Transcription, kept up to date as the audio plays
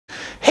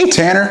Hey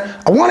Tanner,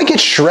 I want to get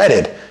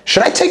shredded.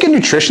 Should I take a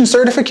nutrition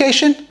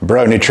certification?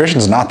 Bro,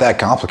 nutrition's not that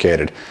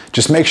complicated.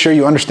 Just make sure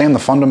you understand the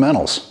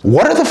fundamentals.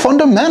 What are the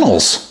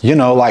fundamentals? You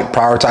know, like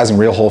prioritizing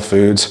real whole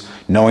foods,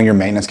 knowing your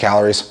maintenance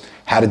calories,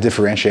 how to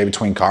differentiate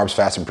between carbs,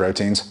 fats, and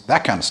proteins,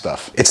 that kind of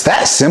stuff. It's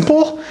that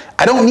simple?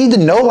 I don't need to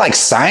know like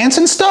science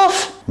and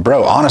stuff?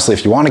 Bro, honestly,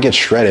 if you want to get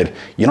shredded,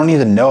 you don't need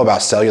to know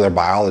about cellular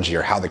biology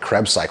or how the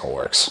Krebs cycle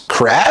works.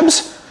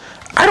 Crabs?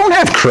 I don't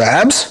have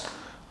crabs.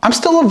 I'm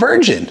still a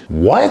virgin.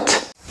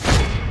 What?